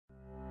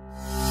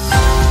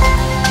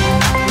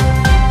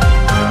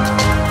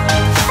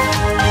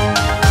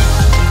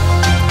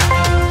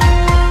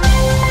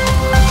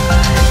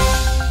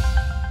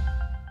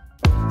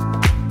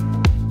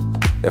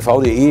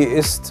VDE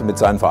ist mit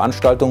seinen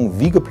Veranstaltungen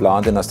wie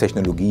geplant in das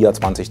Technologiejahr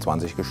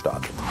 2020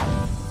 gestartet.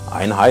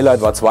 Ein Highlight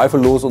war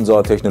zweifellos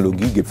unser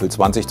Technologiegipfel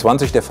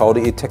 2020, der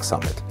VDE Tech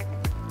Summit.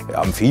 Wir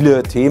haben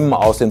viele Themen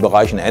aus den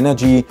Bereichen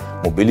Energy,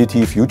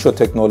 Mobility, Future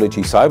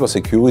Technology, Cyber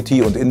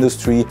Security und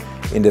Industry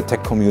in der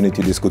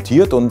Tech-Community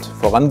diskutiert und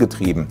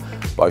vorangetrieben.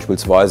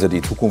 Beispielsweise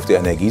die Zukunft der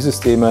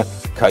Energiesysteme,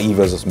 KI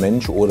versus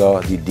Mensch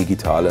oder die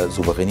digitale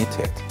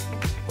Souveränität.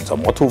 Unser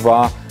Motto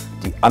war: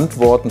 die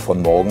Antworten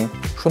von morgen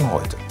schon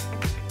heute.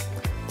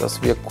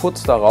 Dass wir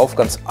kurz darauf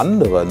ganz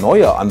andere,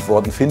 neue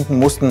Antworten finden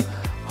mussten,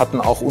 hatten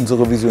auch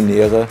unsere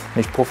Visionäre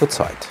nicht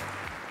prophezeit.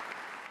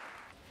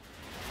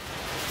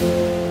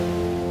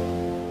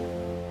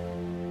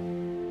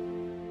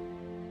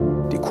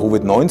 Die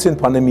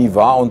Covid-19-Pandemie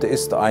war und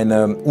ist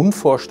eine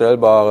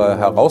unvorstellbare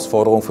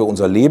Herausforderung für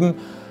unser Leben,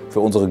 für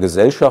unsere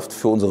Gesellschaft,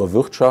 für unsere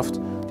Wirtschaft,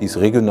 dies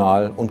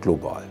regional und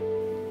global.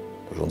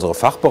 Durch unsere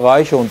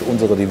Fachbereiche und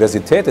unsere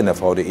Diversität in der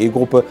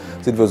VDE-Gruppe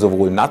sind wir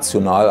sowohl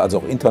national als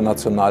auch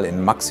international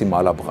in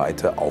maximaler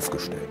Breite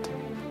aufgestellt.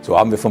 So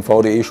haben wir vom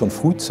VDE schon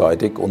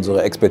frühzeitig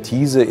unsere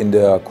Expertise in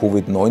der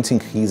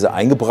Covid-19-Krise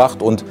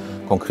eingebracht und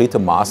konkrete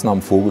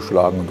Maßnahmen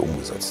vorgeschlagen und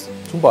umgesetzt.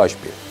 Zum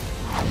Beispiel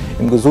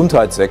im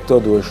Gesundheitssektor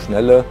durch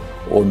schnelle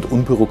und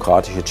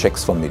unbürokratische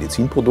Checks von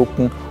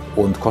Medizinprodukten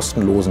und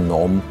kostenlosen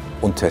Normen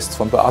und Tests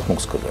von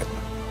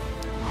Beatmungsgeräten.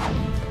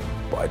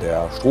 Bei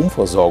der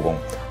Stromversorgung,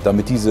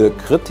 damit diese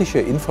kritische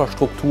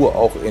Infrastruktur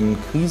auch in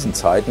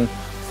Krisenzeiten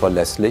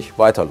verlässlich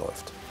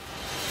weiterläuft.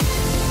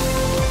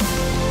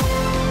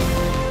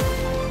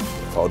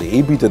 Der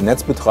VDE bietet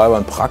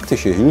Netzbetreibern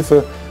praktische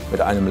Hilfe mit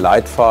einem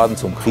Leitfaden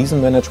zum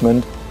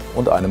Krisenmanagement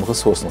und einem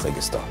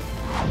Ressourcenregister.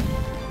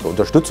 Zur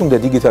Unterstützung der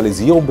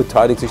Digitalisierung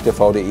beteiligt sich der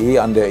VDE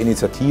an der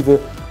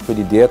Initiative für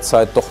die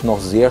derzeit doch noch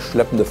sehr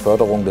schleppende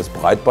Förderung des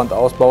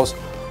Breitbandausbaus,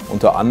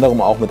 unter anderem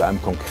auch mit einem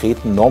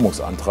konkreten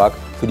Normungsantrag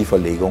für die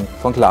Verlegung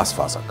von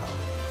Glasfaserkabeln.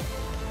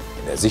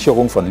 In der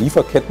Sicherung von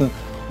Lieferketten,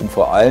 um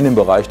vor allem im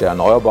Bereich der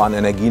erneuerbaren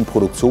Energien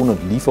Produktion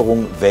und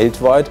Lieferung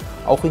weltweit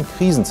auch in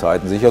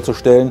Krisenzeiten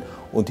sicherzustellen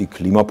und die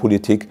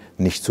Klimapolitik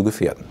nicht zu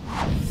gefährden.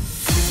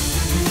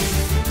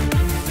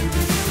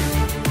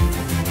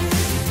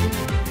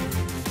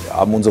 Wir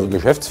haben unsere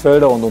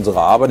Geschäftsfelder und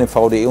unsere Arbeit im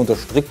VDE unter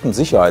strikten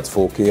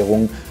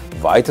Sicherheitsvorkehrungen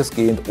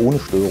weitestgehend ohne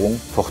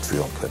Störung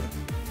fortführen können.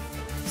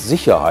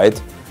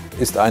 Sicherheit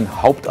ist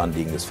ein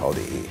Hauptanliegen des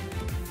VDE.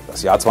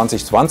 Das Jahr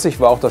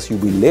 2020 war auch das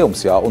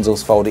Jubiläumsjahr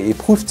unseres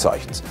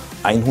VDE-Prüfzeichens,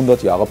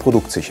 100 Jahre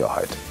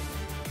Produktsicherheit.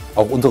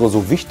 Auch unsere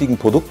so wichtigen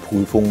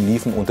Produktprüfungen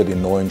liefen unter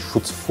den neuen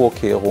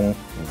Schutzvorkehrungen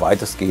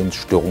weitestgehend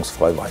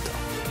störungsfrei weiter.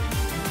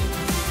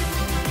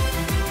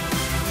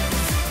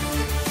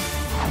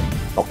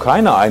 Noch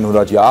keine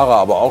 100 Jahre,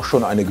 aber auch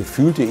schon eine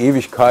gefühlte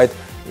Ewigkeit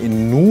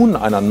in nun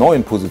einer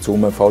neuen Position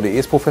beim VDE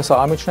ist Professor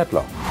Armin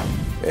Schnettler.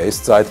 Er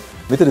ist seit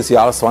Mitte des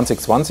Jahres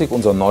 2020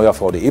 unser neuer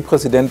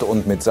VDE-Präsident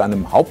und mit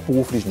seinem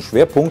hauptberuflichen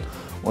Schwerpunkt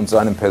und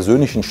seinem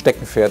persönlichen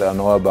Steckenpferd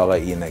erneuerbarer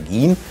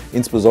Energien,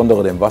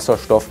 insbesondere dem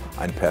Wasserstoff,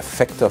 ein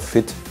perfekter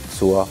Fit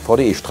zur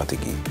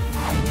VDE-Strategie.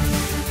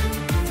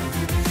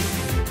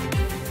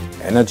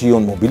 Energy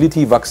und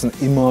Mobility wachsen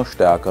immer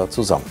stärker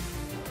zusammen.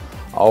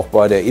 Auch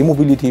bei der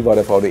E-Mobility war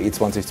der VDE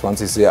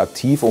 2020 sehr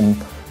aktiv, um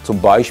zum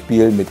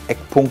Beispiel mit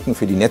Eckpunkten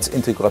für die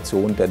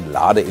Netzintegration der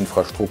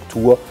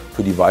Ladeinfrastruktur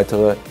für die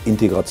weitere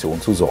Integration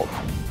zu sorgen.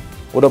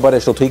 Oder bei der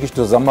strategischen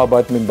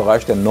Zusammenarbeit im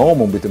Bereich der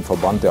Normung mit dem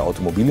Verband der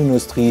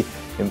Automobilindustrie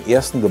im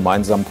ersten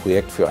gemeinsamen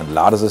Projekt für ein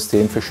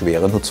Ladesystem für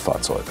schwere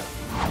Nutzfahrzeuge.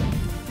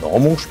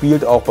 Normung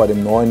spielt auch bei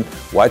dem neuen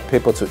White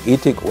Paper zur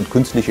Ethik und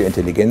künstlicher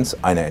Intelligenz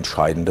eine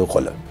entscheidende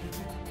Rolle.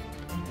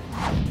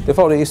 Der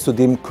VDE ist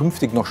zudem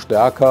künftig noch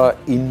stärker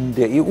in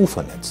der EU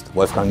vernetzt.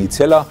 Wolfgang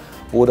Niezeller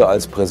wurde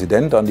als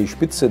Präsident an die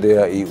Spitze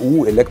der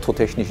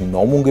EU-elektrotechnischen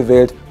Normung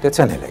gewählt, der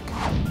Zenelec.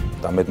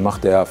 Damit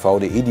macht der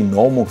VDE die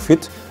Normung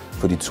fit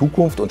für die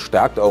Zukunft und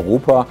stärkt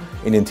Europa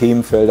in den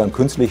Themenfeldern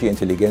künstliche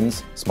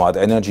Intelligenz, Smart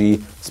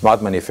Energy,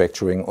 Smart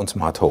Manufacturing und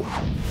Smart Home.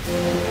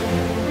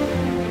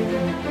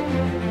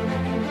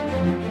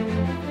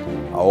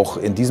 Auch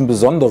in diesem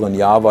besonderen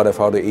Jahr war der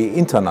VDE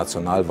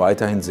international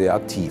weiterhin sehr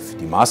aktiv.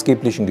 Die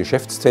maßgeblichen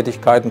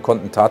Geschäftstätigkeiten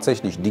konnten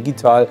tatsächlich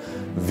digital,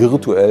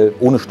 virtuell,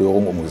 ohne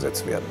Störung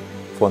umgesetzt werden.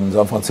 Von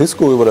San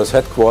Francisco über das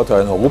Headquarter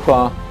in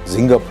Europa,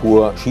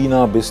 Singapur,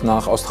 China bis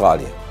nach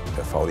Australien.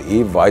 Der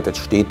VDE weitet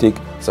stetig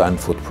seinen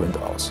Footprint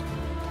aus.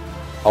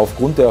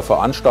 Aufgrund der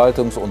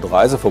Veranstaltungs- und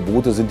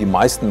Reiseverbote sind die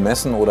meisten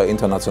Messen oder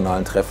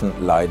internationalen Treffen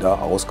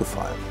leider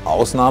ausgefallen.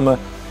 Ausnahme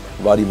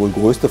war die wohl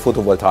größte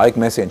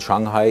Photovoltaikmesse in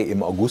Shanghai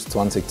im August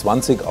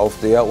 2020, auf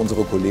der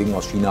unsere Kollegen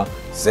aus China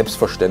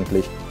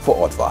selbstverständlich vor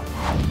Ort waren.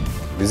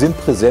 Wir sind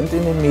präsent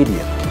in den Medien.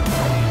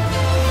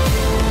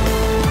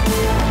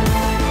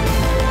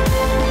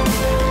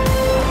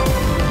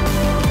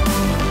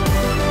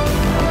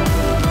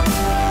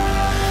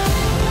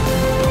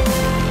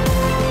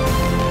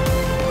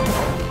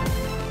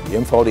 Wir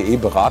im VDE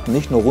beraten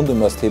nicht nur rund um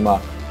das Thema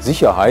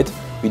Sicherheit,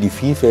 wie die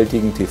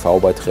vielfältigen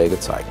TV-Beiträge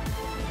zeigen.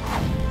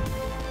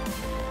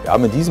 Wir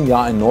haben in diesem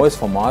Jahr ein neues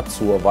Format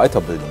zur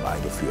Weiterbildung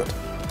eingeführt.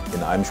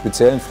 In einem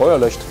speziellen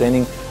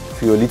Feuerlöschtraining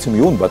für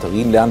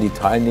Lithium-Ionen-Batterien lernen die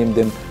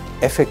Teilnehmenden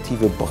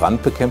effektive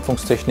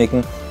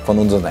Brandbekämpfungstechniken von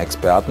unseren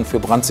Experten für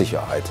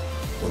Brandsicherheit.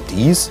 Und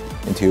dies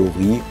in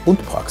Theorie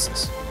und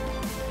Praxis.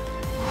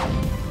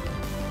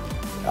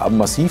 Wir haben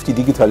massiv die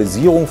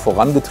Digitalisierung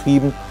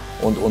vorangetrieben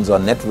und unser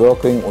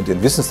Networking und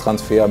den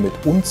Wissenstransfer mit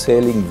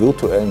unzähligen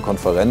virtuellen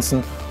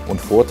Konferenzen und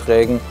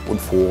Vorträgen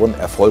und Foren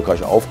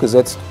erfolgreich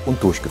aufgesetzt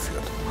und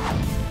durchgeführt.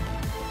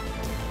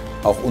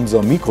 Auch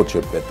unser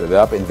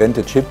Mikrochip-Wettbewerb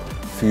Invente Chip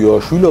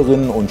für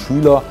Schülerinnen und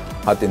Schüler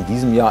hat in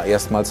diesem Jahr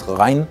erstmals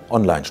rein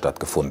online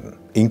stattgefunden,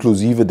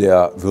 inklusive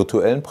der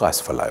virtuellen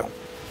Preisverleihung.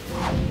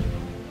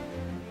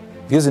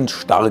 Wir sind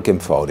stark im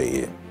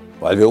VDE,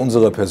 weil wir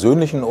unsere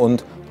persönlichen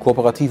und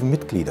kooperativen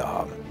Mitglieder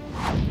haben,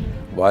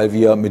 weil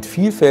wir mit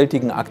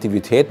vielfältigen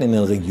Aktivitäten in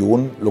den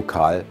Regionen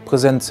lokal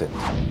präsent sind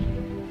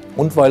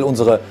und weil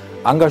unsere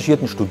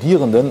engagierten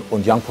Studierenden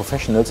und Young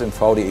Professionals im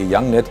VDE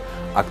YoungNet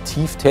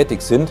aktiv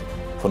tätig sind,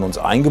 von uns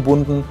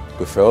eingebunden,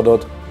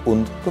 gefördert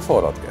und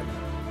gefordert werden.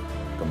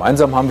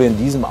 Gemeinsam haben wir in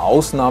diesem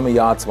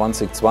Ausnahmejahr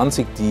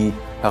 2020 die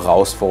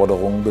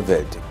Herausforderungen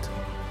bewältigt.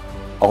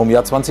 Auch im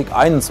Jahr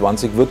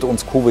 2021 wird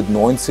uns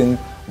Covid-19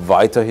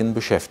 weiterhin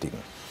beschäftigen.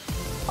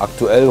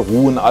 Aktuell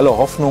ruhen alle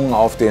Hoffnungen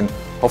auf den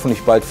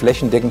hoffentlich bald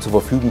flächendeckend zur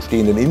Verfügung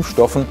stehenden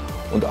Impfstoffen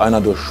und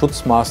einer durch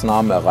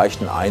Schutzmaßnahmen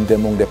erreichten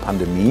Eindämmung der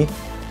Pandemie,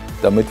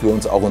 damit wir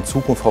uns auch in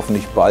Zukunft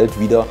hoffentlich bald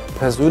wieder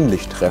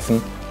persönlich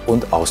treffen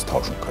und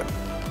austauschen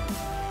können.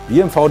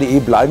 Wir im VDE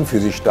bleiben für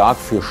Sie stark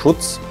für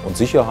Schutz und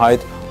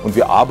Sicherheit und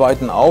wir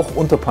arbeiten auch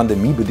unter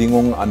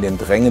Pandemiebedingungen an den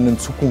drängenden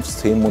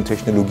Zukunftsthemen und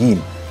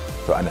Technologien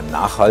für eine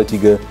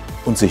nachhaltige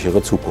und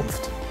sichere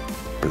Zukunft.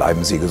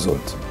 Bleiben Sie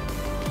gesund.